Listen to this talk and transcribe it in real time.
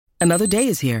Another day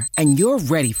is here, and you're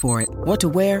ready for it. What to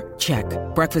wear? Check.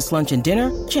 Breakfast, lunch, and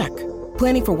dinner? Check.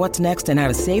 Planning for what's next and how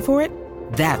to save for it?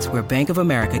 That's where Bank of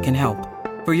America can help.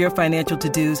 For your financial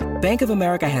to-dos, Bank of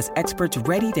America has experts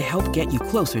ready to help get you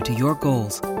closer to your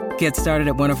goals. Get started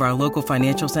at one of our local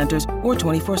financial centers or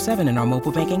 24/7 in our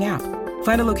mobile banking app.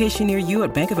 Find a location near you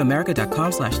at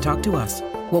bankofamerica.com/talktous.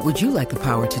 What would you like the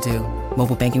power to do?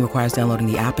 Mobile banking requires downloading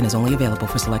the app and is only available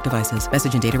for select devices.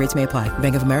 Message and data rates may apply.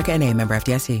 Bank of America N.A., member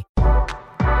FDIC.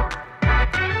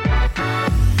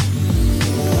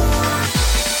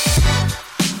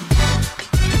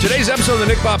 Today's episode of the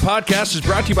Nick Bob Podcast is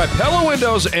brought to you by Pella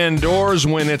Windows and Doors.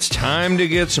 When it's time to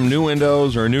get some new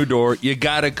windows or a new door, you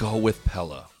gotta go with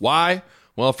Pella. Why?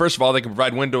 Well, first of all, they can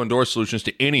provide window and door solutions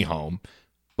to any home.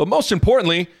 But most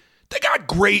importantly, they got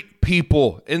great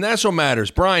people, and that's what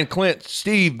matters. Brian, Clint,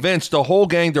 Steve, Vince, the whole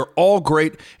gang, they're all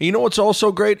great. And you know what's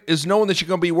also great is knowing that you're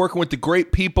going to be working with the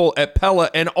great people at Pella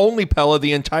and only Pella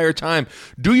the entire time.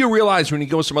 Do you realize when you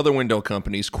go with some other window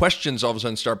companies, questions all of a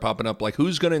sudden start popping up like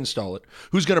who's going to install it,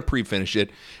 who's going to pre-finish it,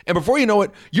 and before you know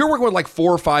it, you're working with like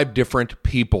 4 or 5 different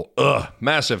people.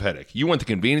 Massive headache. You want the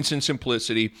convenience and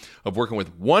simplicity of working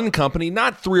with one company,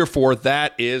 not 3 or 4.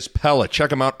 That is Pella. Check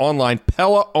them out online,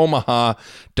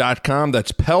 PellaOmaha.com.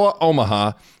 That's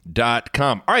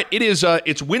PellaOmaha.com. All right,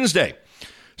 it's Wednesday,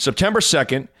 September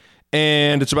 2nd,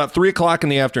 and it's about 3 o'clock in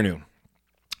the afternoon.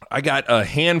 I got a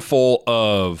handful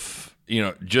of,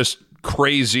 just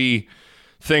crazy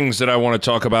things that I want to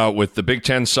talk about with the Big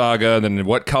Ten saga, then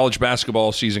what college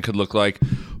basketball season could look like.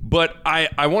 But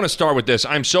I want to start with this.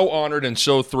 I'm so honored and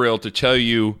so thrilled to tell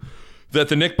you that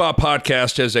the Nick Bob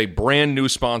Podcast has a brand new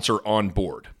sponsor on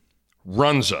board,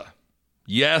 Runza.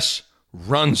 Yes,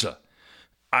 Runza.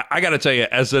 I got to tell you,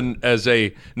 as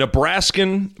a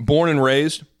Nebraskan born and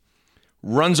raised,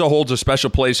 Runza holds a special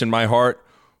place in my heart.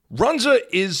 Runza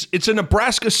it's a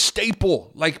Nebraska staple,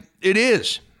 like it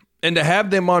is. And to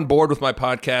have them on board with my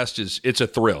podcast it's a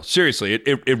thrill. Seriously,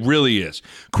 it really is.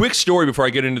 Quick story before I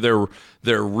get into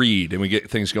their read and we get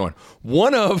things going.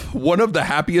 One of the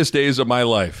happiest days of my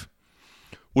life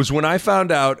was when I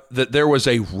found out that there was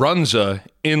a Runza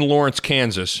in Lawrence,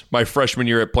 Kansas, my freshman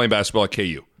year at playing basketball at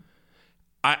KU.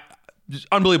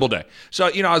 Unbelievable day. So,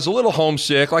 I was a little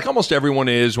homesick, like almost everyone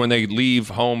is when they leave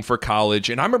home for college.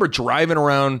 And I remember driving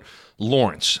around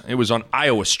Lawrence. It was on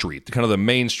Iowa Street, kind of the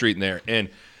main street in there. And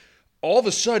all of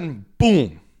a sudden,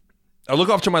 boom, I look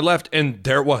off to my left and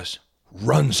there it was,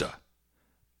 Runza.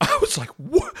 I was like,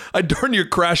 what? I darn near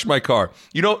crashed my car.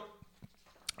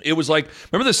 It was like,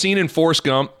 remember the scene in Forrest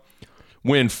Gump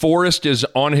when Forrest is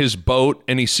on his boat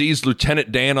and he sees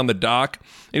Lieutenant Dan on the dock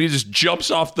and he just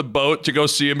jumps off the boat to go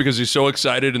see him because he's so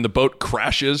excited and the boat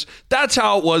crashes? That's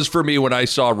how it was for me when I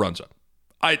saw Runza.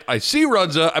 I see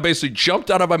Runza. I basically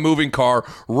jumped out of my moving car,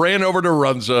 ran over to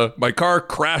Runza. My car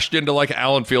crashed into like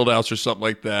Allen Fieldhouse or something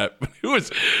like that.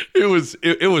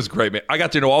 It was great, man. I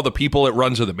got to know all the people at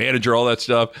Runza, the manager, all that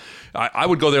stuff. I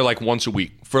would go there like once a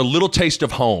week for a little taste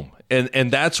of home.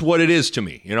 And that's what it is to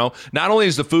me. Not only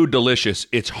is the food delicious,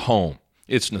 it's home.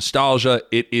 It's nostalgia.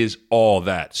 It is all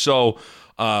that. So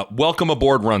welcome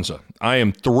aboard Runza. I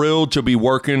am thrilled to be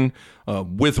working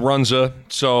with Runza.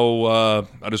 So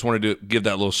I just wanted to give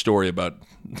that little story about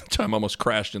the time I almost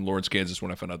crashed in Lawrence, Kansas when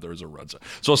I found out there was a Runza.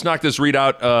 So let's knock this read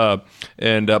out.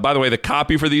 And by the way, the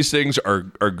copy for these things are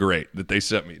great that they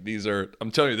sent me.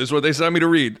 I'm telling you, this is what they sent me to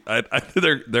read.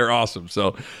 They're awesome.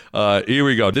 So here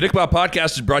we go. The Nick Bob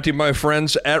Podcast is brought to you by my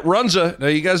friends at Runza. Now,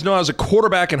 you guys know I was a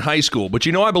quarterback in high school, but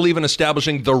I believe in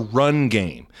establishing the run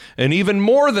game. And even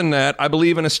more than that, I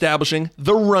believe in establishing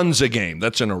the Runza game.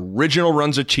 That's an original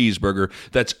Runza cheeseburger.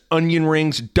 That's onion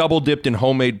rings, double dipped in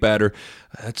homemade batter.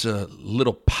 That's a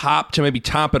little pop to maybe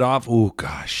top it off. Oh,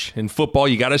 gosh. In football,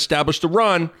 you got to establish the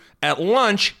run. At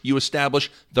lunch, you establish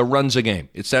the Runza game.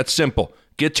 It's that simple.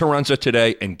 Get to Runza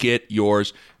today and get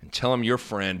yours and tell them your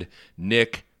friend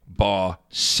Nick Baugh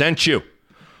sent you.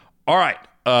 All right.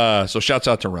 So shouts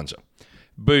out to Runza.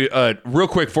 But real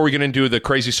quick, before we get into the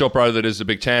crazy soap opera that is the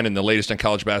Big Ten and the latest on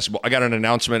college basketball, I got an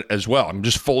announcement as well. I'm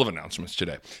just full of announcements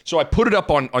today. So I put it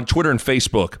up on Twitter and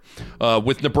Facebook.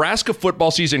 With Nebraska football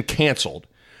season canceled,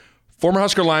 former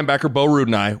Husker linebacker Bo Ruud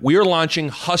and I, we are launching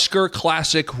Husker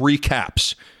Classic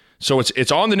Recaps. So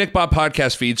it's on the Nick Bob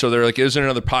podcast feed. So there isn't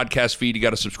another podcast feed you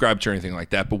got to subscribe to or anything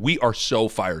like that. But we are so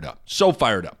fired up.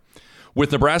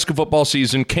 With Nebraska football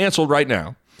season canceled right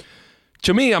now.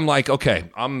 To me, I'm like, okay,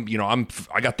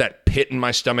 I got that pit in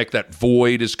my stomach, that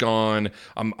void is gone.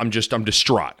 I'm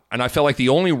distraught. And I felt like the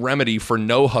only remedy for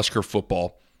no Husker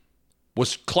football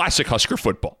was classic Husker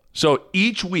football. So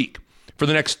each week for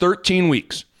the next 13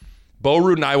 weeks, Bo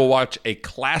Ruud and I will watch a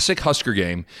classic Husker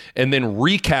game and then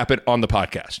recap it on the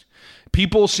podcast.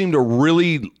 People seem to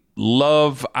really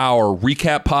love our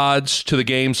recap pods to the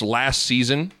games last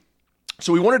season.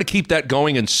 So we wanted to keep that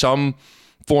going in some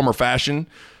form or fashion.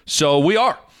 So we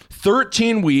are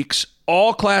 13 weeks,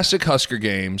 all classic Husker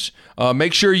games.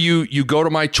 Make sure you go to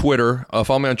my Twitter,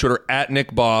 follow me on Twitter at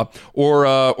Nick Baugh,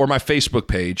 or my Facebook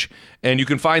page, and you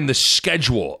can find the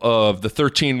schedule of the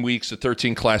 13 weeks, the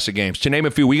 13 classic games. To name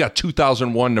a few, we got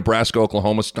 2001 Nebraska,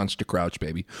 Oklahoma, stunts to Crouch,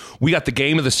 baby. We got the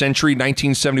game of the century,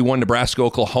 1971 Nebraska,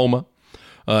 Oklahoma.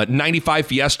 95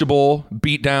 Fiesta Bowl,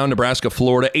 beat down Nebraska,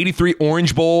 Florida. 83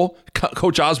 Orange Bowl,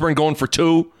 Coach Osborne going for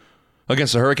 2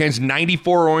 against the Hurricanes.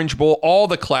 94 Orange Bowl, all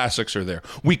the classics are there.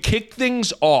 We kick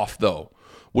things off, though,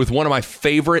 with one of my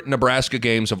favorite Nebraska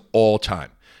games of all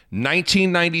time.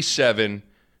 1997,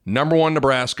 number 1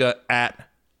 Nebraska at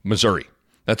Missouri.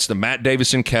 That's the Matt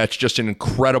Davison catch, just an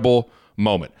incredible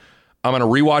moment. I'm going to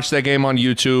rewatch that game on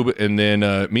YouTube, and then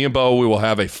me and Bo, we will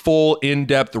have a full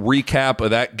in-depth recap of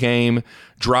that game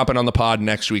dropping on the pod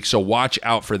next week, so watch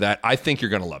out for that. I think you're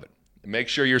going to love it. Make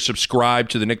sure you're subscribed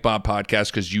to the Nick Baugh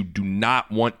podcast because you do not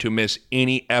want to miss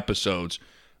any episodes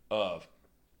of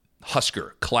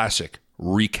Husker Classic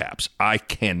recaps. I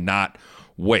cannot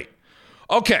wait.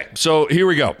 Okay, so here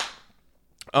we go.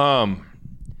 I'm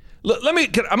going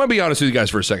to be honest with you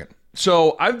guys for a second.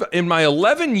 So I've, in my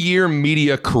 11-year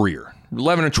media career,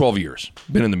 11 or 12 years,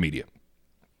 been in the media,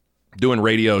 doing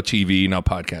radio, TV, now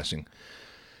podcasting.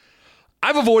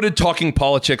 I've avoided talking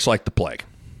politics like the plague.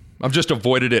 I've just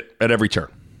avoided it at every turn.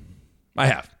 I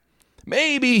have.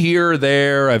 Maybe here or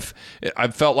there,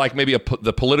 I've felt like maybe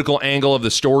the political angle of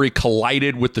the story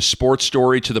collided with the sports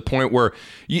story to the point where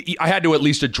I had to at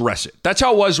least address it. That's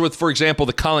how it was with, for example,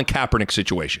 the Colin Kaepernick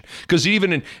situation. Because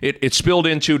even it spilled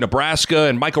into Nebraska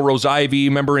and Michael Rose-Ivey.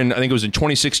 Remember, I think it was in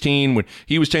 2016 when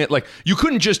he was saying, like, you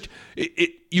couldn't just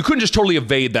totally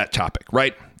evade that topic,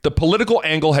 right? The political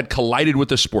angle had collided with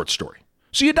the sports story.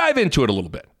 So you dive into it a little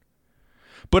bit.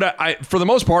 But I, for the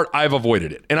most part, I've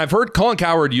avoided it. And I've heard Colin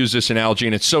Cowherd use this analogy,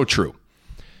 and it's so true.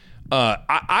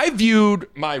 I viewed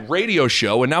my radio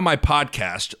show and now my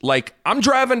podcast like I'm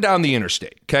driving down the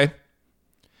interstate, okay?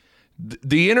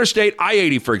 The interstate,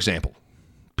 I-80, for example.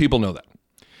 People know that.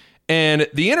 And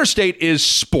the interstate is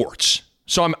sports.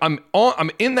 So I'm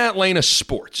in that lane of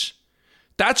sports.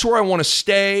 That's where I want to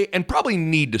stay and probably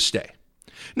need to stay.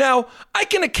 Now, I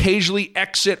can occasionally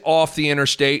exit off the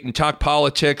interstate and talk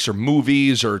politics or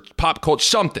movies or pop culture,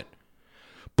 something.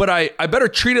 But I better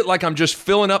treat it like I'm just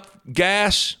filling up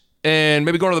gas and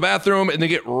maybe going to the bathroom and then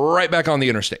get right back on the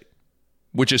interstate,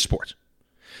 which is sports.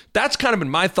 That's kind of been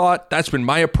my thought. That's been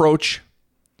my approach.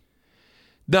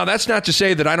 Now, that's not to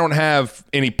say that I don't have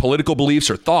any political beliefs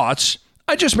or thoughts.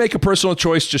 I just make a personal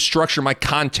choice to structure my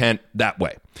content that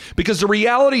way. Because the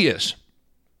reality is,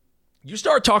 you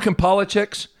start talking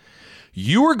politics,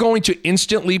 you are going to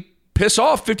instantly piss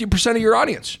off 50% of your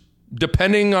audience,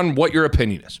 depending on what your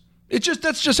opinion is.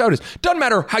 That's just how it is. Doesn't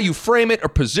matter how you frame it or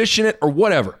position it or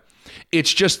whatever.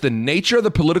 It's just the nature of the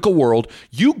political world.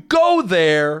 You go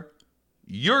there,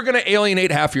 you're going to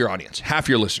alienate half your audience, half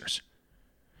your listeners.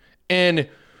 And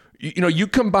you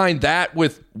combine that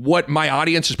with what my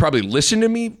audience is probably listening to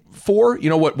me for,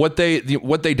 what they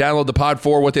download the pod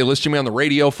for, what they listen to me on the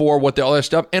radio for, all that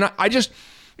stuff. And I just,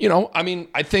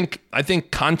 I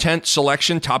think content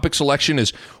selection, topic selection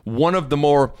is one of the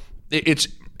more, it's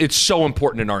so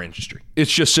important in our industry.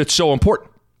 It's so important.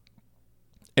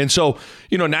 And so,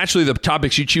 naturally the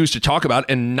topics you choose to talk about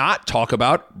and not talk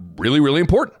about, really, really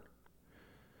important.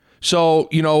 So,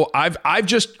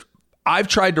 I've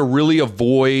tried to really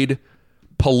avoid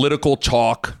political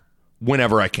talk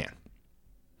whenever I can.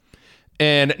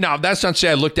 And now that's not to say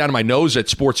I look down my nose at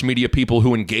sports media people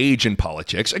who engage in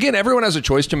politics. Again, everyone has a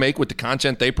choice to make with the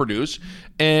content they produce,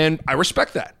 and I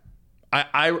respect that.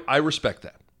 I respect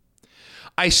that.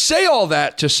 I say all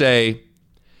that to say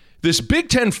this Big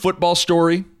Ten football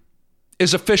story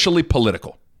is officially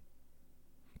political.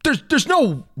 There's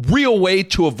no real way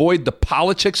to avoid the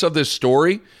politics of this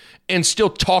story and still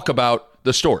talk about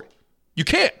the story. You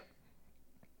can't.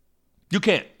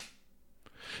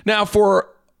 Now, for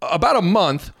about a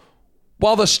month,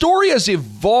 while the story has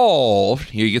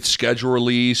evolved, you get the schedule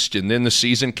released, and then the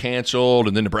season canceled,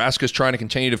 and then Nebraska's trying to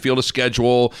continue to field a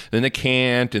schedule, then they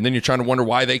can't, and then you're trying to wonder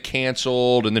why they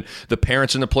canceled, and then the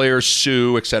parents and the players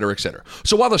sue, et cetera, et cetera.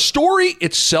 So while the story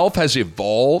itself has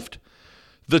evolved,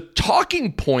 the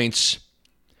talking points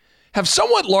have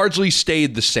somewhat largely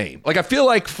stayed the same. Like, I feel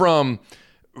like from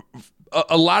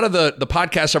a lot of the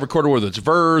podcasts I've recorded, whether it's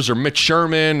Vers or Mitch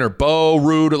Sherman or Bo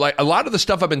Ruud, or like a lot of the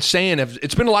stuff I've been saying,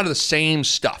 it's been a lot of the same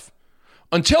stuff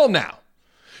until now.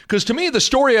 Because to me, the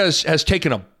story has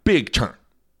taken a big turn.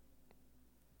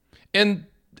 And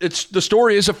the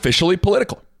story is officially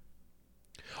political.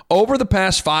 Over the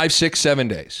past 5, 6, 7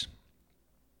 days,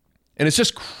 and it's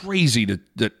just crazy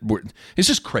it's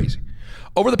just crazy.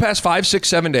 Over the past 5, 6,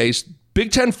 7 days,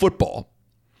 Big Ten football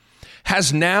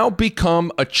has now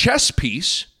become a chess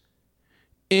piece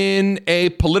in a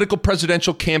political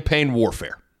presidential campaign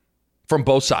warfare from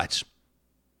both sides.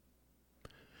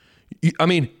 I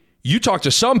mean, you talk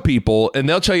to some people and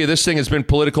they'll tell you this thing has been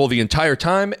political the entire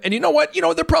time. And you know what?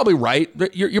 They're probably right.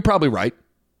 You're probably right.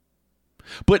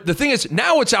 But the thing is,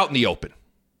 now it's out in the open.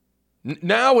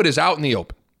 Now it is out in the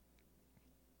open.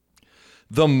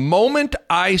 The moment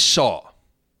I saw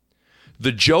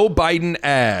the Joe Biden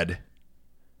ad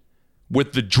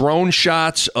with the drone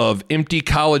shots of empty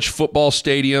college football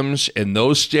stadiums, and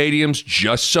those stadiums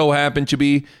just so happen to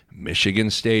be Michigan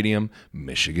Stadium,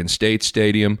 Michigan State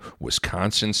Stadium,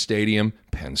 Wisconsin Stadium,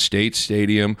 Penn State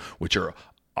Stadium, which are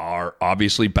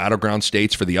obviously battleground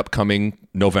states for the upcoming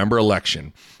November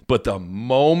election. But the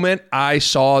moment I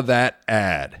saw that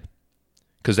ad,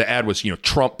 because the ad was,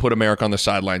 Trump put America on the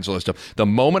sidelines, all that stuff. The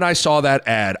moment I saw that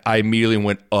ad, I immediately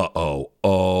went, oh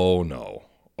no,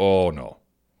 oh no.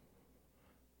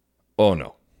 Oh,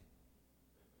 no.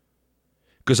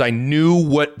 Because I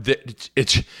knew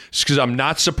it's because I'm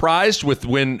not surprised with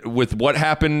what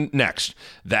happened next.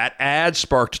 That ad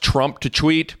sparked Trump to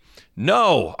tweet,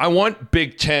 "No, I want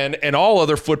Big Ten and all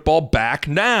other football back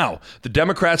now. The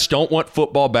Democrats don't want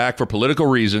football back for political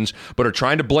reasons, but are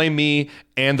trying to blame me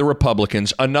and the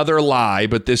Republicans. Another lie,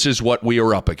 but this is what we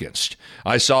are up against."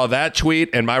 I saw that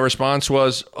tweet, and my response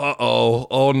was,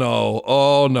 oh no,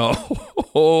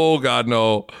 oh God,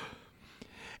 no.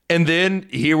 And then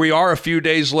here we are a few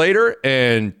days later,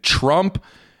 and Trump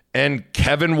and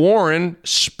Kevin Warren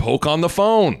spoke on the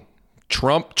phone.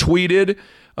 Trump tweeted,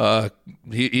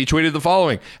 he tweeted the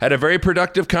following: "Had a very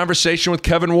productive conversation with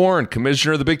Kevin Warren,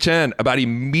 commissioner of the Big Ten, about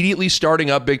immediately starting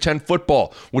up Big Ten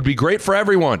football. Would be great for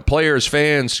everyone, players,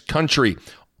 fans, country,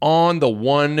 on the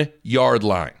 1 yard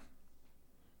line."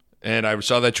 And I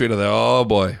saw that tweet. I thought, oh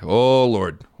boy, oh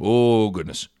Lord, oh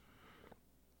goodness,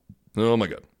 oh my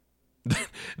God.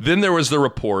 Then there was the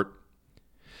report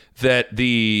that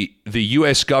the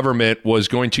U.S. government was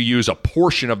going to use a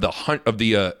portion of the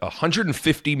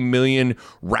 150 million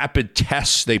rapid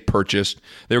tests they purchased.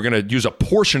 They were going to use a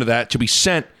portion of that to be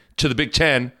sent to the Big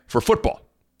Ten for football.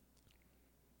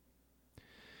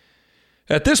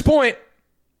 At this point,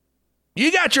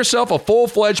 you got yourself a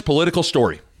full-fledged political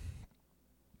story.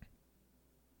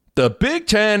 The Big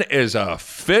Ten is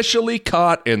officially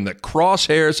caught in the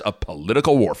crosshairs of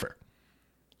political warfare.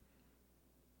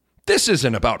 This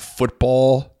isn't about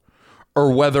football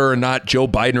or whether or not Joe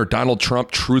Biden or Donald Trump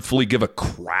truthfully give a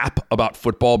crap about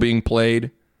football being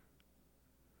played.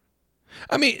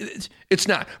 I mean, it's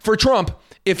not. For Trump,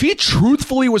 if he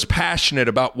truthfully was passionate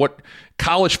about what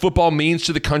college football means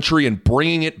to the country and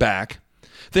bringing it back,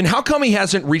 then how come he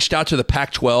hasn't reached out to the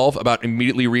Pac-12 about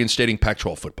immediately reinstating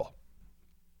Pac-12 football?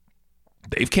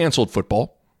 They've canceled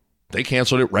football. They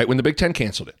canceled it right when the Big Ten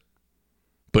canceled it.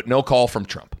 But no call from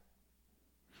Trump.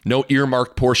 No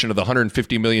earmarked portion of the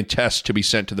 150 million tests to be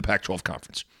sent to the Pac-12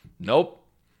 conference. Nope.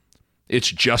 It's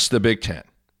just the Big Ten.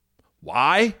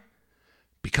 Why?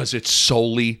 Because it's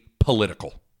solely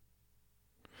political.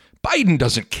 Biden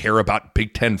doesn't care about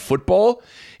Big Ten football.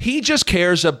 He just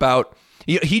cares to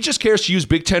use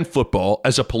Big Ten football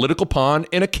as a political pawn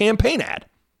in a campaign ad.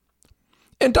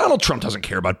 And Donald Trump doesn't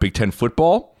care about Big Ten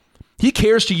football. He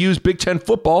cares to use Big Ten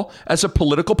football as a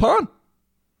political pawn.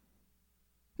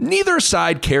 Neither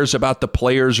side cares about the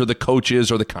players or the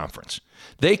coaches or the conference.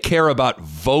 They care about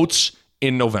votes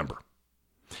in November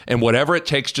and whatever it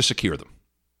takes to secure them.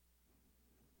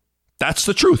 That's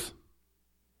the truth.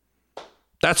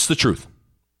 That's the truth.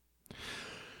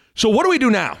 So what do we do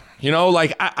now?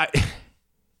 I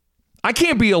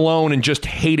can't be alone in just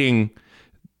hating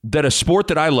that a sport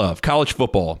that I love, college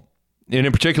football, and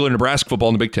in particular Nebraska football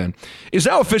in the Big Ten, is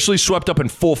now officially swept up in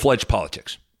full-fledged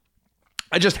politics.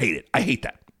 I just hate it. I hate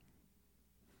that.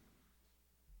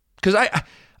 Because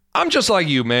I'm just like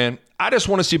you, man. I just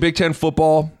want to see Big Ten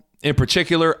football. In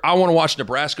particular, I want to watch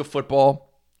Nebraska football.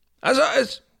 I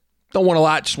don't want a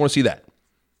lot, just want to see that.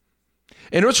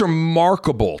 And it's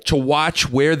remarkable to watch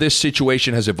where this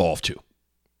situation has evolved to.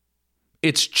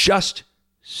 It's just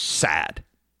sad.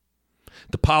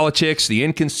 The politics, the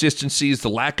inconsistencies, the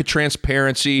lack of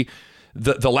transparency,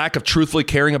 the lack of truthfully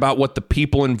caring about what the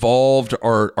people involved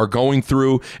are going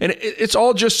through. And it's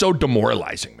all just so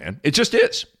demoralizing, man. It just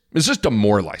is. It's just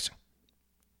demoralizing.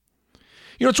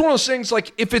 It's one of those things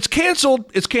like if it's canceled,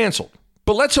 it's canceled.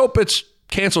 But let's hope it's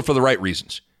Canceled for the right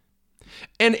reasons.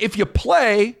 And if you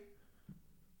play,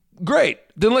 great.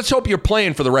 Then let's hope you're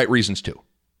playing for the right reasons too.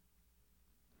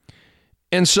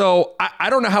 And so I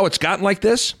don't know how it's gotten like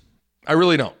this. I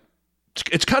really don't.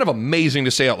 It's kind of amazing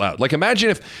to say out loud. Like,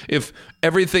 imagine if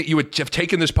everything, you would have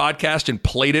taken this podcast and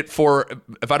played it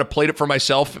if I'd have played it for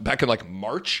myself back in like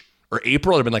March or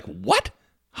April, I'd have been like, what?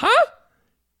 Huh?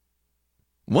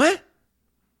 What?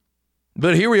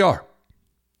 But here we are.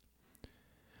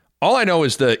 All I know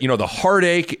is the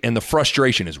heartache and the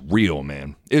frustration is real,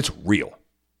 man. It's real.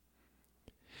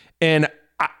 And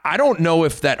I don't know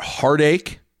if that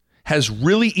heartache has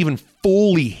really even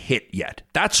fully hit yet.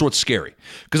 That's what's scary.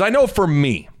 Because I know for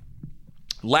me,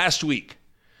 last week,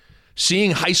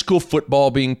 seeing high school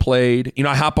football being played,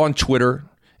 I hop on Twitter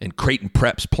and Creighton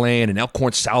Prep's playing and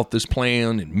Elkhorn South is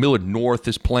playing and Millard North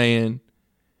is playing.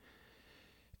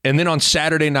 And then on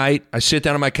Saturday night, I sit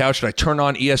down on my couch and I turn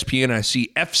on ESPN and I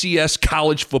see FCS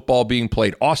college football being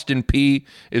played. Austin Peay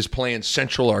is playing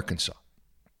Central Arkansas.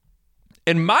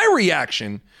 And my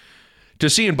reaction to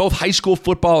seeing both high school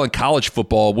football and college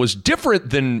football was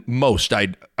different than most, I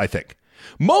think.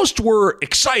 Most were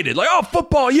excited, like, oh,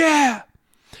 football, yeah.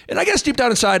 And I guess deep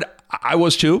down inside, I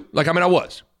was too. I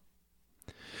was.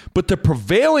 But the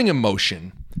prevailing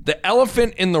emotion, the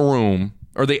elephant in the room,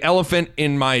 or the elephant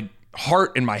in my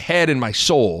heart, in my head, in my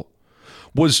soul,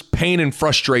 was pain and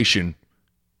frustration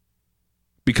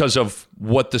because of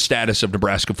what the status of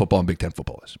Nebraska football and Big Ten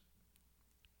football is.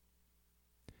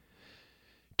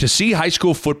 To see high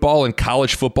school football and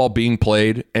college football being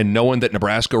played and knowing that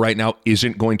Nebraska right now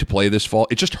isn't going to play this fall,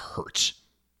 it just hurts.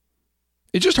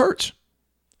 It just hurts.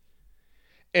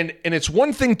 And it's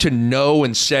one thing to know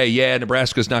and say, yeah,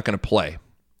 Nebraska's not going to play.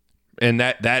 And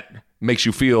that makes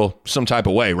you feel some type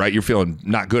of way, right? You're feeling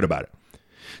not good about it.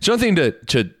 It's one thing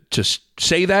to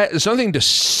say that. It's another thing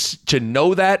to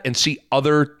know that and see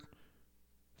other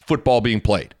football being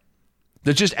played.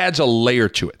 That just adds a layer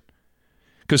to it.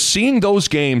 Because seeing those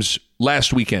games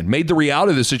last weekend made the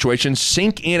reality of the situation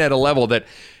sink in at a level that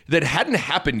hadn't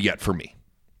happened yet for me.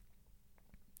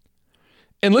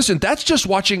 And listen, that's just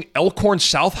watching Elkhorn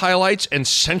South highlights and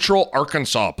Central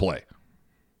Arkansas play.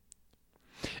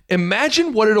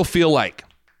 Imagine what it'll feel like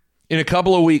in a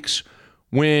couple of weeks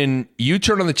when you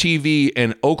turn on the TV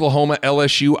and Oklahoma,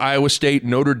 LSU, Iowa State,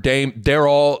 Notre Dame, they're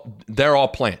all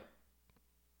playing.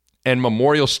 And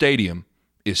Memorial Stadium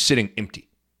is sitting empty.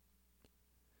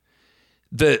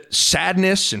 The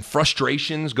sadness and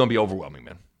frustration is going to be overwhelming,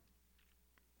 man.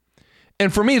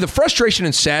 And for me, the frustration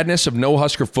and sadness of no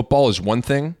Husker football is one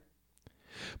thing,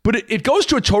 but it goes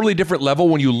to a totally different level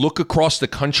when you look across the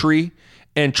country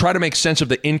and try to make sense of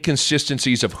the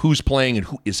inconsistencies of who's playing and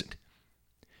who isn't.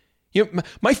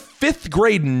 My 5th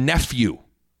grade nephew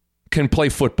can play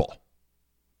football,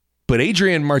 but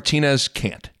Adrian Martinez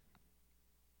can't.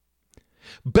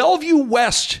 Bellevue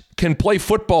West can play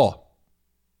football,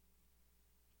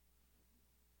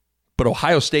 but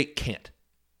Ohio State can't.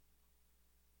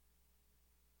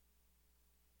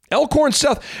 Elkhorn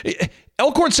South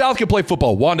can play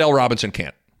football. Wan'Dale Robinson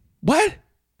can't. What?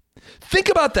 Think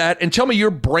about that and tell me your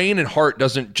brain and heart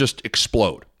doesn't just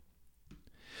explode.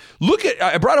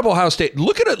 I brought up Ohio State.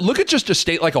 Look at just a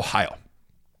state like Ohio.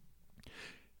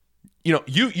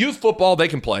 Youth football, they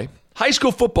can play. High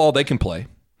school football, they can play.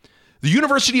 The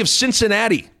University of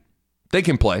Cincinnati, they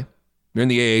can play. They're in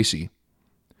the AAC.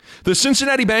 The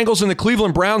Cincinnati Bengals and the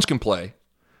Cleveland Browns can play.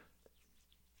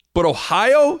 But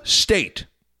Ohio State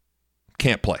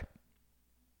can't play.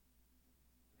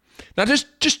 Now,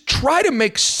 just try to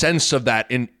make sense of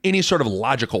that in any sort of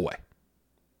logical way.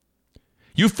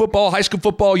 Youth football, high school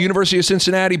football, University of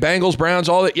Cincinnati, Bengals, Browns,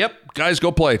 all that. Yep, guys,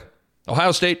 go play.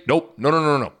 Ohio State, nope.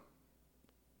 No.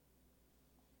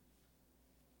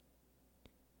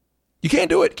 You can't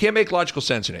do it. Can't make logical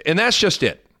sense in it. And that's just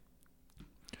it.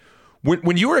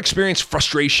 When you experiencing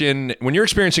frustration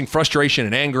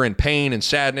and anger and pain and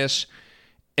sadness,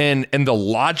 and the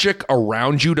logic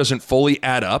around you doesn't fully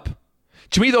add up,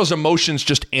 to me, those emotions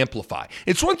just amplify.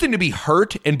 It's one thing to be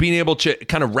hurt and being able to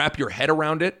kind of wrap your head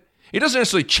around it. It doesn't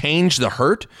necessarily change the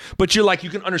hurt, but you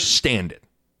can understand it.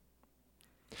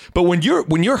 But when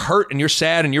you're hurt and you're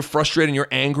sad and you're frustrated and you're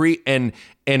angry and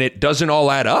it doesn't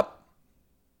all add up,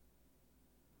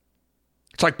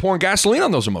 it's like pouring gasoline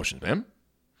on those emotions, man.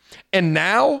 And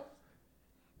now,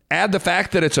 add the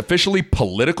fact that it's officially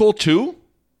political too.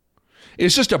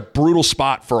 It's just a brutal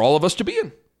spot for all of us to be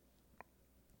in.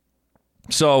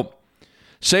 So,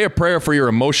 say a prayer for your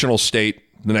emotional state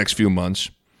the next few months,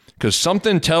 because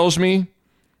something tells me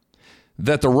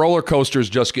that the roller coaster is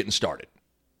just getting started.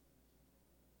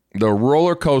 The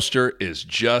roller coaster is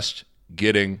just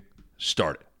getting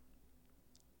started.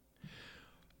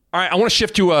 All right, I want to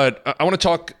shift to I want to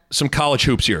talk some college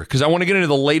hoops here because I want to get into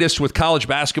the latest with college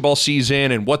basketball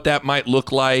season and what that might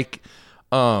look like.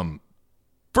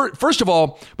 First of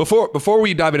all, before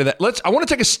we dive into that, I want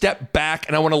to take a step back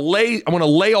and I want to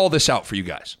lay all this out for you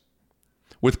guys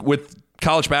with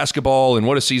college basketball and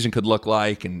what a season could look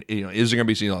like, and is there going to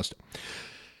be a season? All that stuff.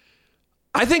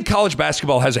 I think college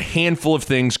basketball has a handful of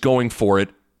things going for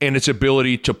it and its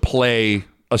ability to play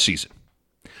a season.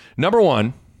 Number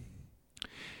one,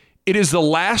 it is the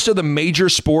last of the major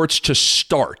sports to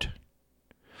start.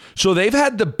 So they've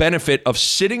had the benefit of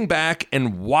sitting back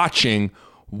and watching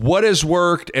what has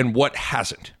worked and what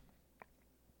hasn't.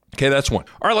 Okay, that's one.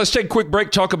 All right, let's take a quick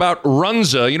break, talk about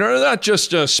Runza. They're not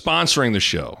just sponsoring the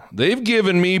show. They've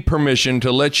given me permission to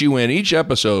let you in each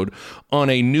episode on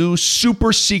a new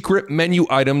super secret menu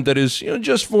item that is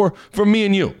just for me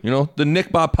and you, the Nick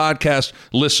Bahe Podcast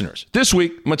listeners. This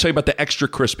week, I'm going to tell you about the Extra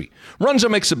Crispy.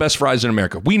 Runza makes the best fries in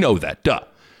America. We know that, duh.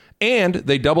 And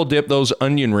they double dip those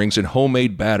onion rings in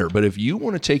homemade batter. But if you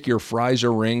want to take your fries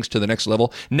or rings to the next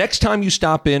level, next time you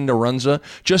stop in to Runza,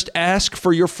 just ask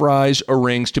for your fries or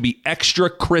rings to be extra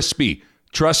crispy.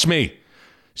 Trust me.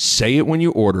 Say it when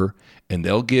you order, and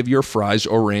they'll give your fries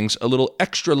or rings a little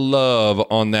extra love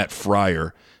on that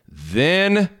fryer.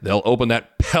 Then they'll open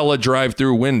that Pella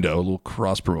drive-through window, a little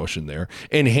cross promotion there,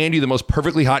 and hand you the most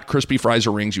perfectly hot, crispy fries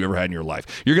or rings you ever had in your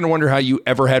life. You're going to wonder how you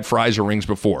ever had fries or rings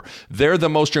before. They're the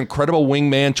most incredible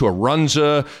wingman to a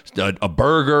Runza, a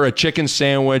burger, a chicken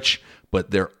sandwich,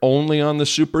 but they're only on the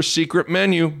super secret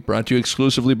menu, brought to you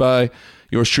exclusively by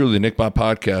yours truly, the Nick Bahe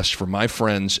Podcast, for my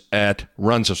friends at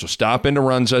Runza. So stop into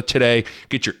Runza today,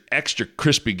 get your extra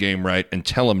crispy game right, and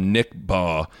tell them Nick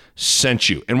Bahe sent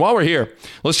you. And while we're here,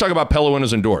 let's talk about Pella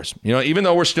windows and doors. Even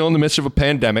though we're still in the midst of a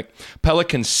pandemic, Pella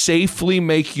can safely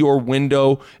make your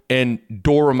window and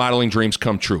door remodeling dreams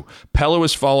come true. Pella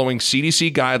is following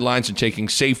CDC guidelines and taking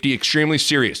safety extremely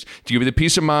serious to give you the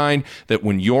peace of mind that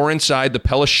when you're inside the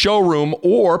Pella showroom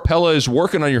or Pella is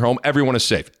working on your home, everyone is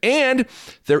safe. And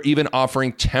they're even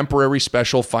offering temporary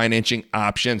special financing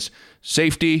options.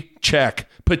 Safety, check.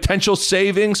 Potential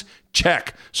savings,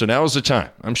 check. So now is the time.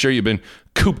 I'm sure you've been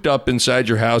cooped up inside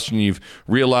your house and you've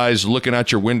realized looking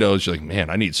out your windows, you're like, man,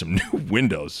 I need some new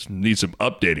windows, need some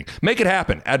updating. Make it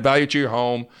happen. Add value to your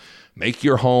home. Make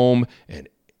your home and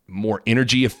more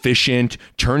energy efficient.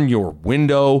 Turn your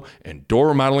window and door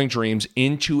remodeling dreams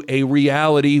into a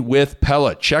reality with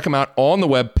Pella. Check them out on the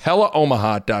web,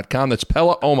 PellaOmaha.com. That's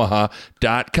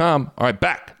PellaOmaha.com. All right,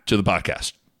 back to the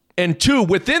podcast. And two,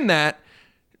 within that,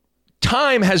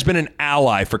 time has been an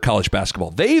ally for college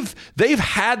basketball. They've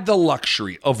had the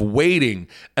luxury of waiting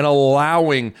and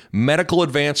allowing medical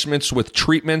advancements with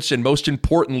treatments and, most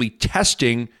importantly,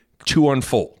 testing to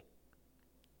unfold.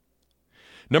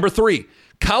 Number three,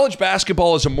 college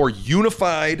basketball is more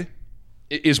unified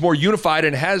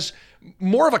and has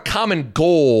more of a common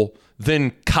goal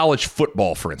than college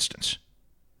football, for instance.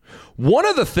 One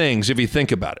of the things, if you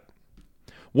think about it,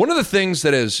 one of the things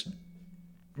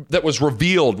that was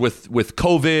revealed with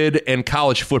COVID and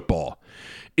college football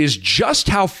is just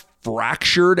how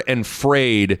fractured and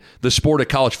frayed the sport of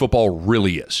college football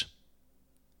really is.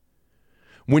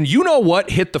 When you know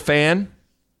what hit the fan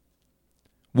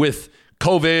with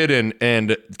COVID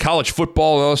and college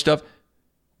football and all that stuff,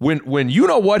 when you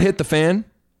know what hit the fan,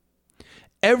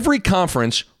 every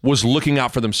conference was looking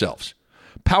out for themselves.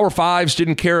 Power Fives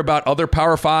didn't care about other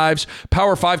Power Fives.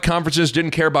 Power Five conferences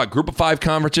didn't care about Group of Five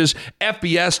conferences.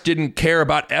 FBS didn't care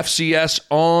about FCS,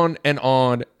 on and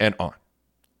on and on.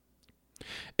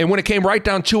 And when it came right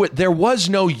down to it, there was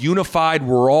no unified,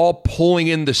 we're all pulling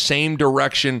in the same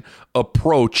direction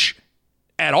approach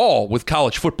at all with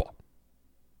college football.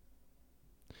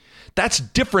 That's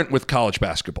different with college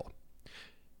basketball.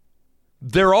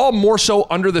 They're all more so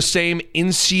under the same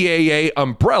NCAA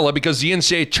umbrella because the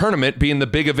NCAA tournament being the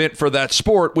big event for that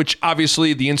sport, which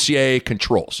obviously the NCAA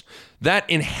controls. That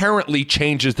inherently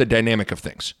changes the dynamic of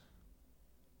things.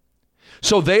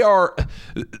 So they are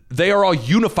all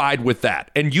unified with that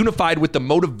and unified with the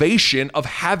motivation of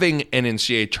having an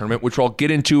NCAA tournament, which I'll get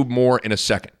into more in a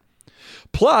second.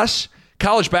 Plus,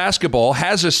 college basketball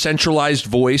has a centralized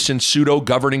voice and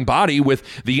pseudo-governing body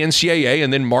with the NCAA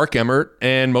and then Mark Emmert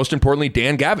and, most importantly,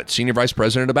 Dan Gavitt, Senior Vice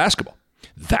President of Basketball.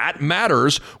 That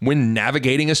matters when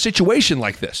navigating a situation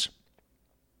like this.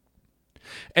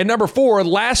 And number four,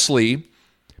 lastly,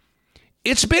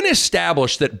 it's been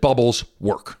established that bubbles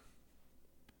work.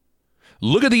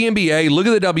 Look at the NBA, look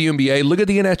at the WNBA, look at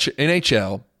the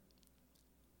NHL.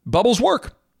 Bubbles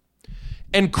work.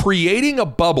 And creating a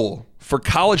bubble for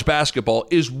college basketball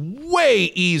is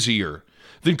way easier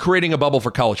than creating a bubble for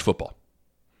college football.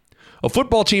 A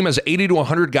football team has 80 to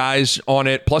 100 guys on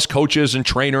it, plus coaches and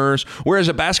trainers, whereas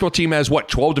a basketball team has,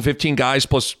 12 to 15 guys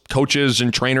plus coaches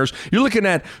and trainers. You're looking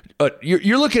at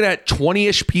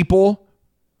 20-ish people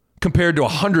compared to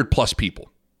 100 plus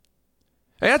people.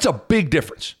 And that's a big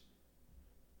difference.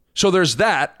 So there's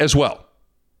that as well.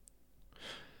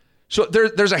 So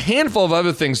there's a handful of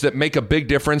other things that make a big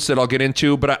difference that I'll get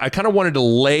into, but I kind of wanted to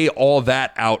lay all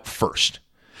that out first.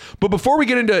 But before we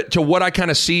get into what I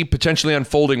kind of see potentially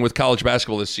unfolding with college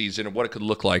basketball this season and what it could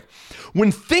look like,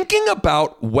 when thinking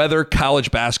about whether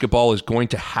college basketball is going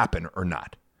to happen or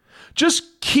not,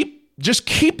 just keep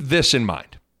this in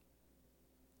mind.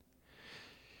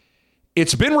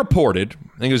 It's been reported,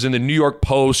 I think it was in the New York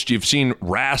Post, you've seen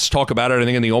Rass talk about it, I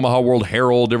think in the Omaha World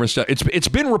Herald, different stuff. It's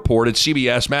been reported,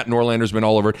 CBS, Matt Norlander's been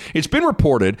all over it. It's been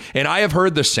reported, and I have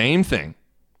heard the same thing,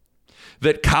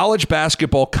 that college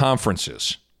basketball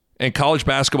conferences and college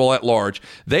basketball at large,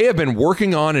 they have been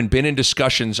working on and been in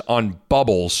discussions on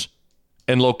bubbles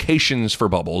and locations for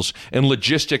bubbles and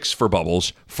logistics for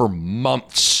bubbles for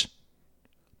months.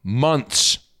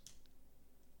 Months.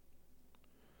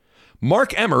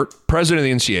 Mark Emmert, president of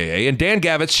the NCAA, and Dan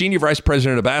Gavitt, senior vice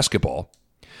president of basketball,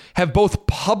 have both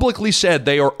publicly said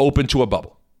they are open to a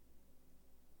bubble.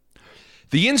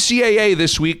 The NCAA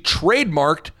this week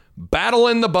trademarked Battle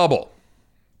in the Bubble.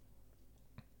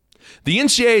 The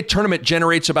NCAA tournament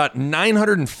generates about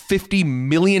 $950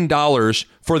 million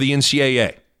for the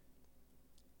NCAA.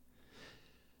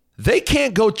 They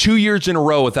can't go 2 years in a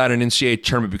row without an NCAA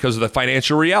tournament because of the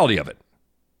financial reality of it.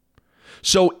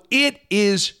 So it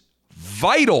is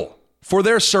vital for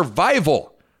their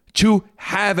survival to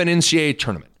have an NCAA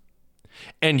tournament.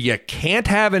 And you can't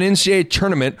have an NCAA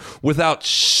tournament without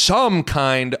some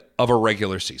kind of a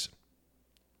regular season.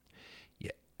 You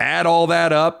add all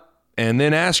that up, and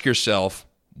then ask yourself,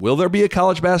 will there be a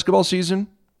college basketball season?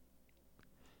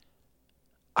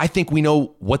 I think we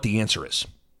know what the answer is.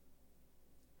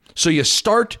 So you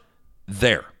start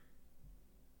there.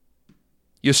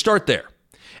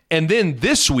 And then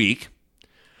this week,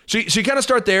 so you kind of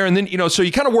start there, and then, so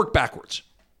you kind of work backwards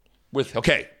with,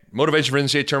 okay, motivation for the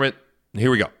NCAA tournament, here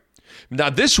we go. Now,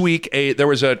 this week, there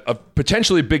was a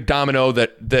potentially big domino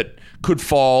that could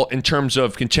fall in terms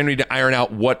of continuing to iron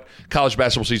out what college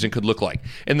basketball season could look like.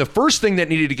 And the first thing that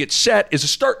needed to get set is a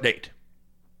start date.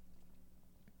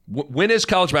 When is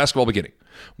college basketball beginning?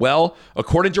 Well,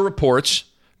 according to reports,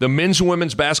 the Men's and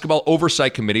Women's Basketball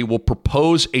Oversight Committee will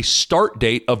propose a start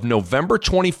date of November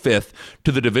 25th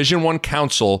to the Division I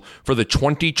Council for the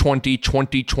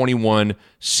 2020-2021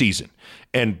 season.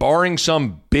 And barring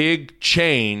some big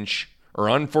change or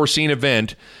unforeseen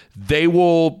event, they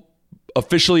will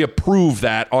officially approve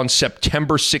that on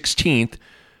September 16th.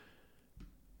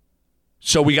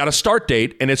 So we got a start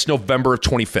date, and it's November of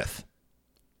 25th,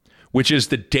 which is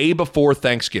the day before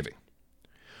Thanksgiving,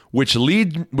 which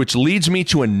leads me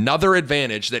to another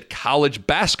advantage that college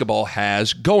basketball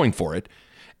has going for it,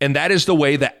 and that is the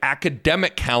way the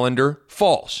academic calendar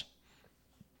falls.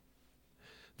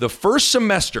 The first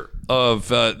semester of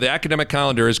the academic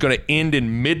calendar is going to end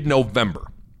in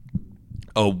mid-November,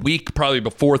 a week probably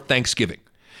before Thanksgiving.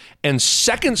 And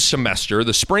second semester,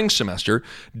 the spring semester,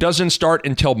 doesn't start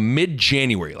until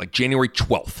mid-January, like January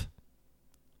 12th.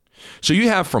 So you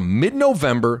have from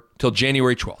mid-November till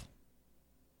January 12th.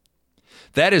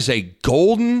 That is a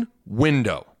golden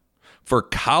window for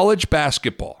college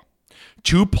basketball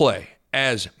to play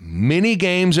as many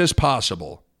games as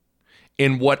possible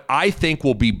in what I think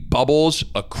will be bubbles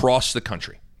across the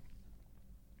country.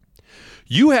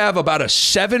 You have about a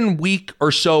 7-week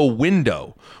or so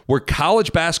window where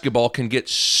college basketball can get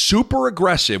super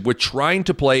aggressive with trying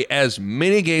to play as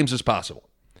many games as possible.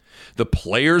 The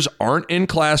players aren't in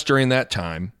class during that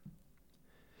time.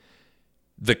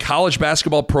 The college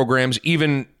basketball programs,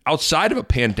 even outside of a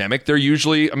pandemic, they're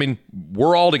usually,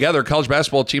 we're all together. College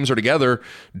basketball teams are together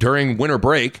during winter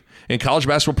break, and college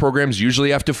basketball programs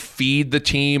usually have to feed the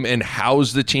team and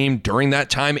house the team during that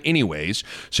time anyways.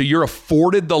 So you're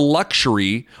afforded the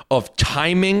luxury of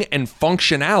timing and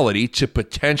functionality to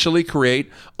potentially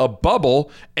create a bubble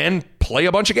and play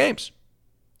a bunch of games,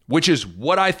 which is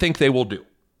what I think they will do.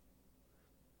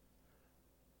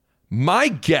 My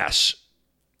guess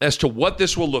as to what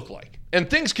this will look like. And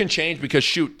things can change because,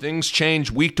 things change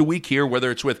week to week here,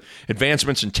 whether it's with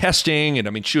advancements in testing. And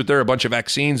there are a bunch of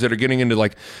vaccines that are getting into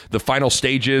like the final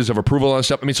stages of approval and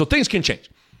stuff. So things can change.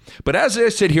 But as I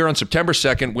sit here on September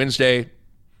 2nd, Wednesday,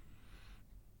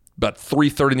 about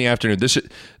 3:30 in the afternoon,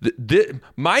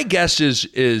 my guess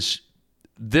is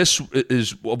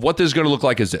what this is going to look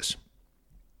like is this.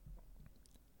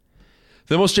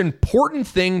 The most important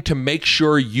thing to make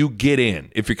sure you get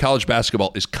in if you're college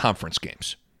basketball is conference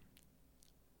games.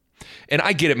 And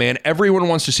I get it, man. Everyone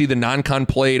wants to see the non-con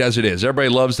played as it is. Everybody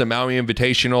loves the Maui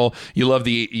Invitational. You love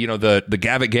the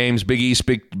Gavitt games, Big East,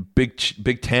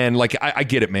 Big Ten. Like, I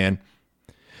get it, man.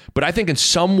 But I think in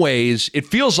some ways, it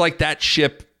feels like that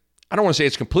ship, I don't want to say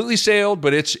it's completely sailed,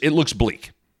 but it looks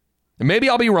bleak. And maybe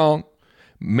I'll be wrong.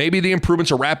 Maybe the improvements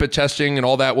of rapid testing and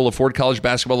all that will afford college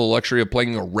basketball the luxury of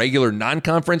playing a regular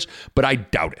non-conference, but I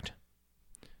doubt it.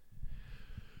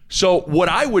 So what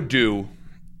I would do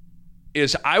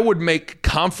is I would make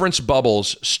conference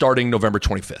bubbles starting November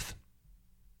 25th.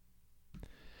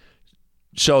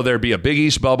 So there'd be a Big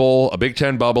East bubble, a Big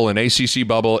Ten bubble, an ACC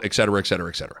bubble, et cetera, et cetera,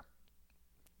 et cetera.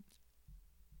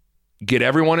 Get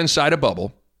everyone inside a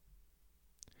bubble.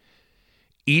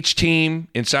 Each team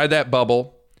inside that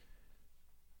bubble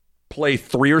play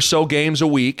 3 or so games a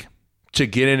week to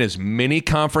get in as many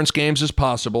conference games as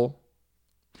possible.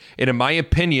 And in my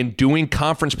opinion, doing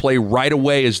conference play right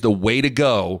away is the way to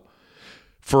go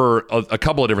for a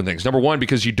couple of different things. Number one,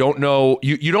 because you don't know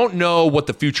you don't know what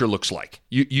the future looks like.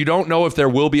 You don't know if there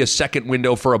will be a second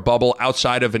window for a bubble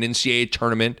outside of an NCAA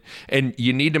tournament, and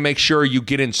you need to make sure you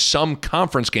get in some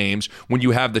conference games when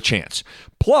you have the chance.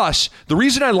 Plus, the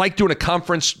reason I like doing a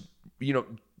conference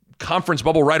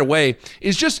bubble right away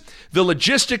is just the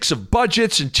logistics of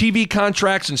budgets and TV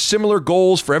contracts and similar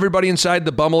goals for everybody inside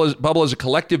the bubble as a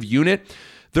collective unit.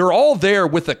 They're all there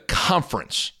with a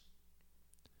conference.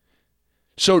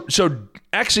 So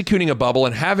executing a bubble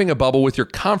and having a bubble with your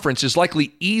conference is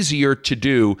likely easier to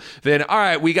do than, all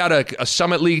right, we got a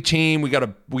Summit League team, we got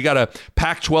a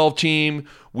Pac-12 team,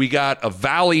 we got a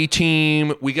Valley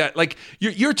team, we got, like,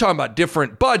 you're talking about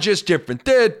different budgets, different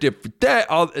that,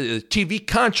 all, TV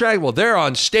contract. Well, they're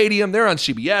on Stadium, they're on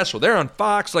CBS, well, they're on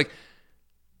Fox. Like,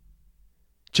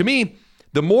 to me,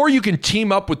 the more you can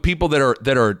team up with people that are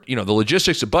the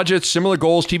logistics of budgets, similar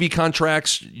goals, TV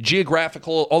contracts,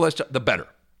 geographical, all that stuff, the better.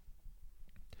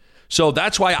 So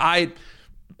that's why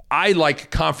I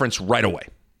like conference right away.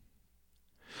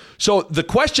 So the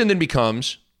question then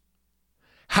becomes,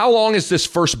 how long is this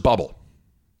first bubble?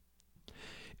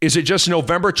 Is it just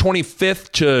November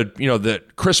 25th to, the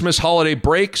Christmas holiday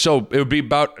break? So it would be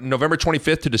about November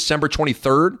 25th to December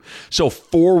 23rd. So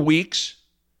 4 weeks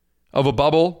of a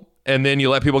bubble, and then you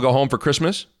let people go home for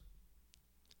Christmas?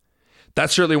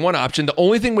 That's certainly one option. The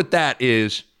only thing with that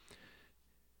is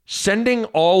sending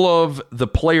all of the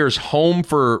players home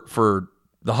for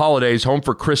the holidays, home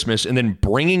for Christmas, and then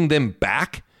bringing them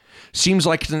back seems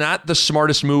like it's not the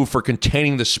smartest move for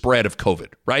containing the spread of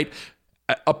COVID, right?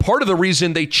 A part of the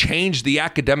reason they changed the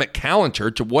academic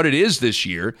calendar to what it is this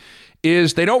year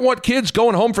is they don't want kids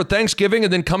going home for Thanksgiving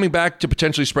and then coming back to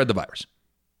potentially spread the virus.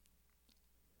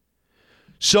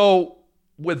 So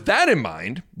with that in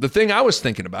mind, the thing I was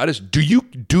thinking about is, do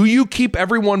you keep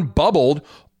everyone bubbled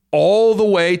all the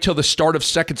way till the start of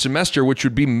second semester, which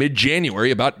would be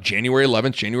mid-January, about January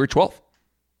 11th, January 12th?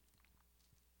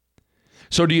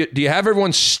 So do you have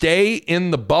everyone stay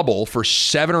in the bubble for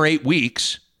 7 or 8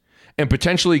 weeks and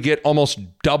potentially get almost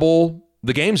double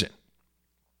the games in?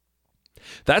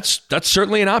 That's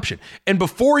certainly an option. And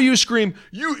before you scream,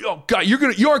 you aren't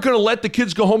gonna let the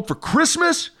kids go home for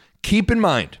Christmas? Keep in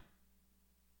mind,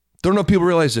 don't know if people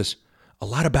realize this, a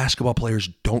lot of basketball players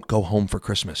don't go home for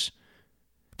Christmas.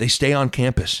 They stay on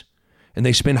campus and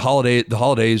they spend the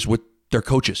holidays with their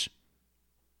coaches.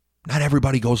 Not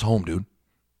everybody goes home, dude.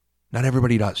 Not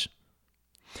everybody does.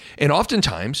 And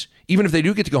oftentimes, even if they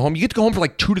do get to go home, you get to go home for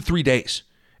like 2 to 3 days.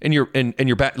 And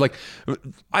you're back. Like,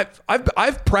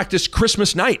 I've practiced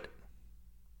Christmas night.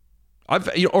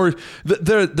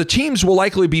 The teams will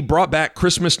likely be brought back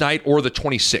Christmas night or the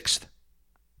 26th.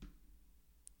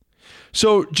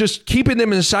 So just keeping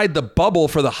them inside the bubble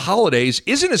for the holidays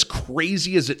isn't as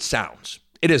crazy as it sounds.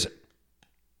 It isn't.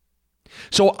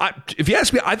 So if you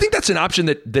ask me, I think that's an option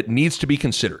that needs to be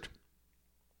considered.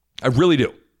 I really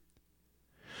do.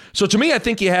 So to me, I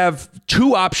think you have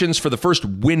 2 options for the first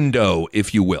window,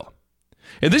 if you will.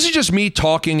 And this is just me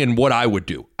talking and what I would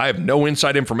do. I have no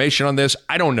inside information on this.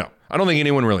 I don't know. I don't think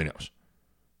anyone really knows.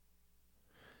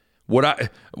 What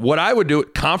I would do,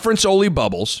 conference-only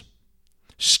bubbles,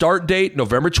 start date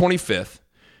November 25th.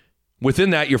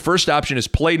 Within that, your first option is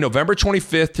play November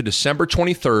 25th to December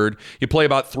 23rd. You play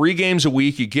about 3 games a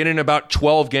week. You get in about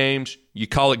 12 games. You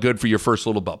call it good for your first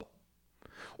little bubble.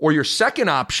 Or your second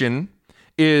option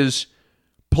is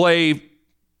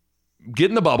get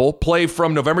in the bubble, play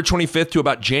from November 25th to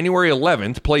about January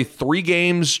 11th, play 3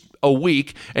 games a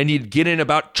week, and you'd get in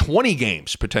about 20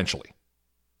 games potentially.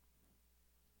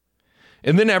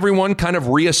 And then everyone kind of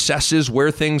reassesses where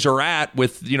things are at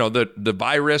with, the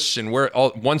virus and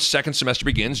once second semester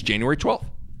begins, January 12th.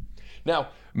 Now,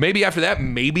 maybe after that,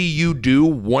 maybe you do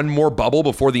one more bubble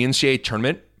before the NCAA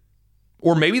tournament,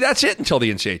 or maybe that's it until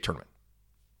the NCAA tournament.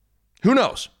 Who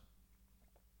knows?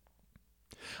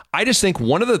 I just think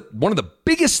one of the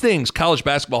biggest things college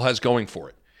basketball has going for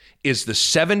it is the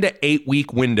 7 to 8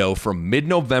 week window from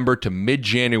mid-November to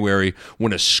mid-January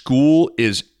when a school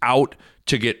is out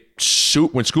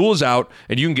when school is out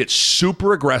and you can get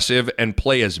super aggressive and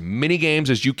play as many games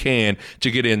as you can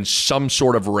to get in some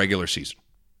sort of regular season.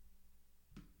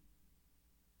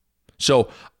 So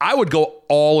I would go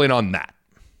all in on that.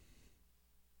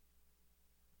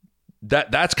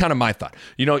 That's kind of my thought.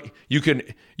 You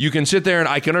can sit there and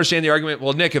I can understand the argument.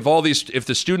 Well, Nick, if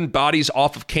the student body's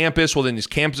off of campus, well, then these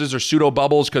campuses are pseudo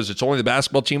bubbles because it's only the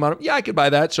basketball team on them. Yeah, I could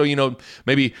buy that. So,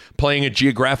 maybe playing a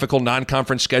geographical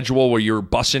non-conference schedule where you're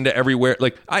bussing to everywhere.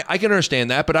 Like I can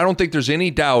understand that, but I don't think there's any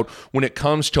doubt when it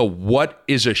comes to what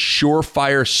is a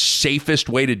surefire, safest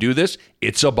way to do this.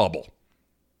 It's a bubble.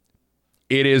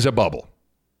 It is a bubble.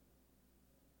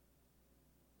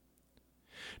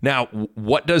 Now,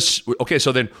 what does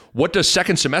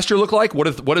second semester look like? What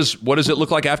does it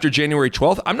look like after January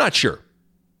 12th? I'm not sure.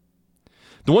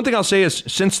 The one thing I'll say is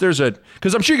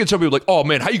because I'm sure you get some people like, oh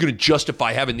man, how are you going to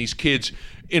justify having these kids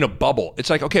in a bubble? It's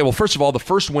like, okay, well, first of all, the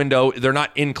first window, they're not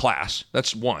in class.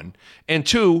 That's one. And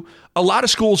two, a lot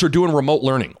of schools are doing remote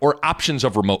learning or options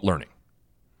of remote learning.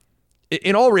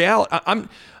 In all reality,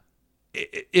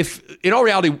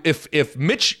 if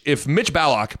Mitch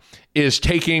Ballock is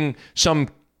taking some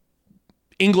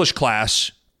English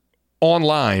class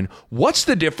online, what's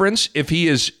the difference if he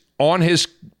is in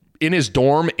his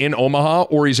dorm in Omaha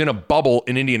or he's in a bubble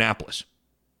in Indianapolis?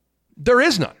 There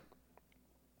is none.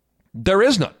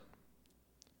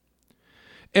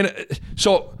 And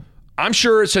so I'm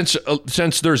sure since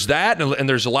there's that and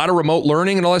there's a lot of remote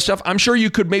learning and all that stuff, I'm sure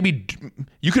you could maybe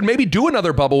do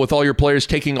another bubble with all your players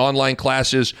taking online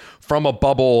classes from a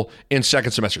bubble in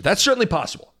second semester. That's certainly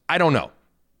possible. I don't know.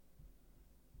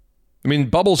 I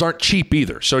mean, bubbles aren't cheap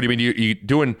either. So, I mean,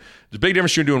 there's a big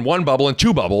difference between doing one bubble and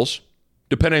two bubbles,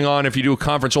 depending on if you do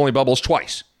conference-only bubbles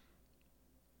twice.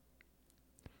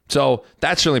 So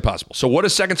that's certainly possible. So what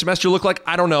does second semester look like?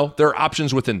 I don't know. There are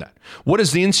options within that. What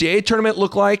does the NCAA tournament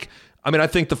look like? I mean, I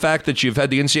think the fact that you've had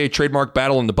the NCAA trademark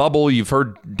battle in the bubble, you've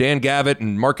heard Dan Gavitt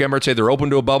and Mark Emmert say they're open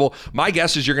to a bubble. My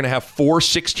guess is you're going to have 4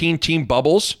 16-team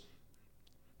bubbles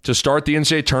to start the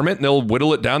NCAA tournament, and they'll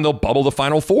whittle it down. They'll bubble the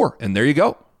Final Four, and there you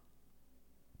go.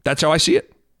 That's how I see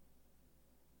it.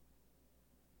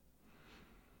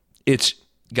 It's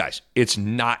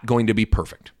not going to be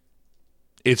perfect.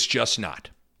 It's just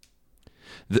not.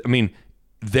 I mean,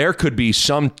 there could be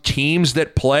some teams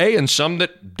that play and some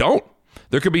that don't.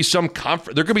 There could be some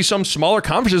smaller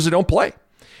conferences that don't play.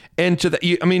 And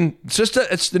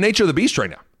it's the nature of the beast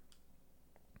right now.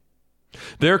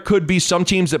 There could be some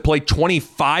teams that play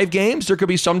 25 games. There could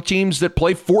be some teams that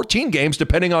play 14 games,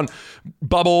 depending on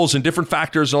bubbles and different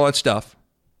factors and all that stuff.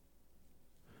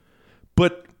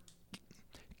 But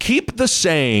keep the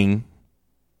saying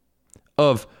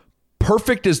of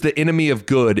perfect is the enemy of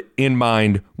good in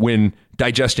mind when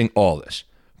digesting all this.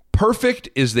 Perfect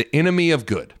is the enemy of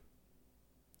good.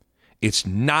 It's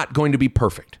not going to be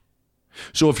perfect.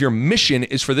 So if your mission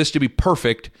is for this to be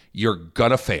perfect, you're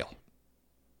going to fail.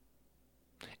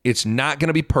 It's not going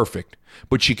to be perfect,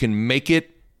 but you can make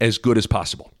it as good as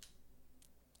possible.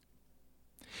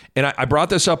 And I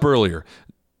brought this up earlier.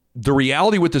 The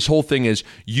reality with this whole thing is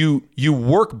you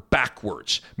work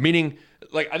backwards, meaning,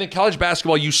 like, I think college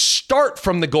basketball, you start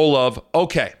from the goal of,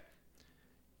 okay,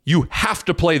 you have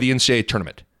to play the NCAA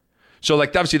tournament. So, like,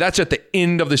 obviously that's at the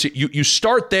end of this. You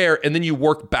start there and then you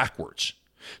work backwards.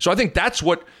 So I think that's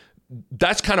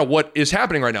kind of what is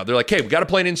happening right now. They're like, hey, we got to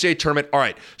play an NCAA tournament. All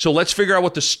right, so let's figure out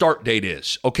what the start date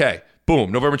is. Okay,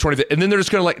 boom, November 25th. And then they're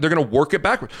just going to work it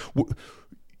backwards.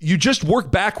 You just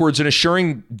work backwards in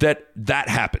assuring that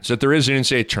happens, that there is an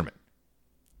NCAA tournament.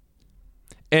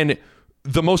 And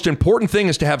the most important thing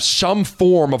is to have some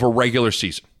form of a regular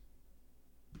season,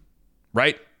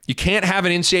 right? You can't have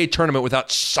an NCAA tournament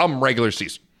without some regular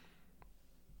season.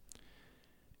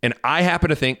 And I happen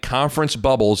to think conference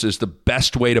bubbles is the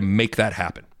best way to make that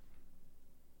happen.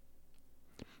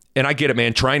 And I get it,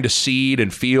 man. Trying to seed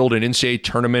and field an NCAA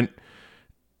tournament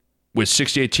with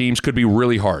 68 teams could be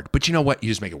really hard. But you know what? You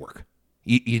just make it work.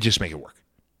 You just make it work.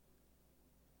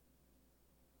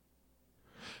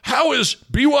 How is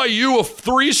BYU a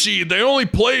 3 seed? They only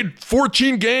played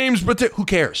 14 games, but who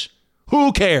cares?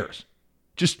 Who cares?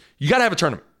 Just, you got to have a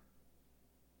tournament.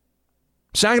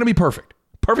 It's not going to be perfect.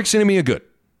 Perfect's the enemy of good.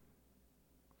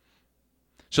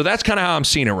 So that's kind of how I'm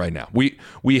seeing it right now.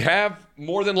 We have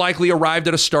more than likely arrived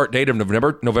at a start date of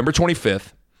November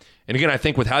 25th. And again, I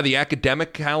think with how the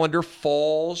academic calendar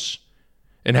falls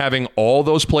and having all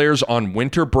those players on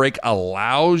winter break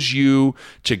allows you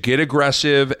to get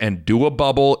aggressive and do a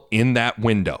bubble in that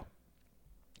window.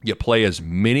 You play as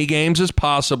many games as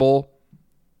possible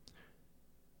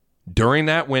during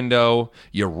that window.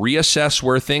 You reassess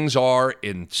where things are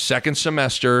in second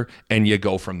semester, and you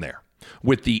go from there.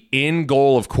 With the end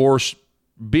goal, of course,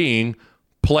 being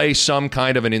play some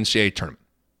kind of an NCAA tournament.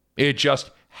 It just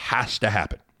has to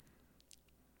happen.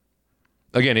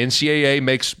 Again, NCAA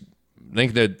makes, I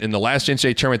think that in the last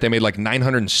NCAA tournament, they made like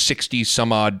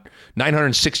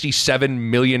 $967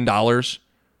 million. NCAA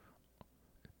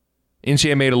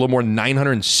made a little more than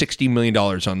 $960 million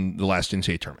on the last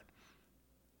NCAA tournament.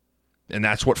 And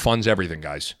that's what funds everything,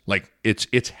 guys. Like,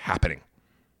 it's happening.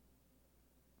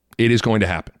 It is going to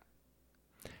happen.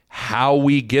 How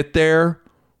we get there,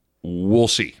 we'll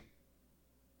see.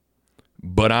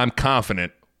 But I'm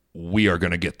confident we are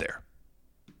going to get there.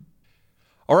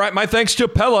 All right, my thanks to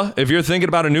Pella. If you're thinking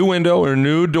about a new window or a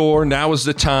new door, now is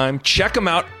the time. Check them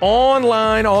out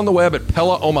online on the web at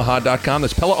PellaOmaha.com.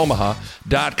 That's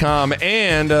PellaOmaha.com.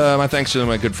 And my thanks to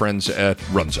my good friends at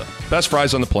Runza. Best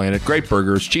fries on the planet, great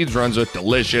burgers, cheese Runza,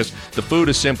 delicious. The food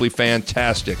is simply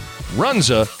fantastic.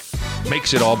 Runza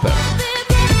makes it all better.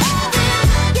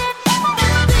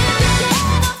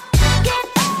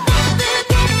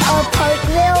 A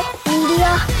Parkville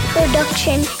Media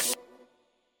Production.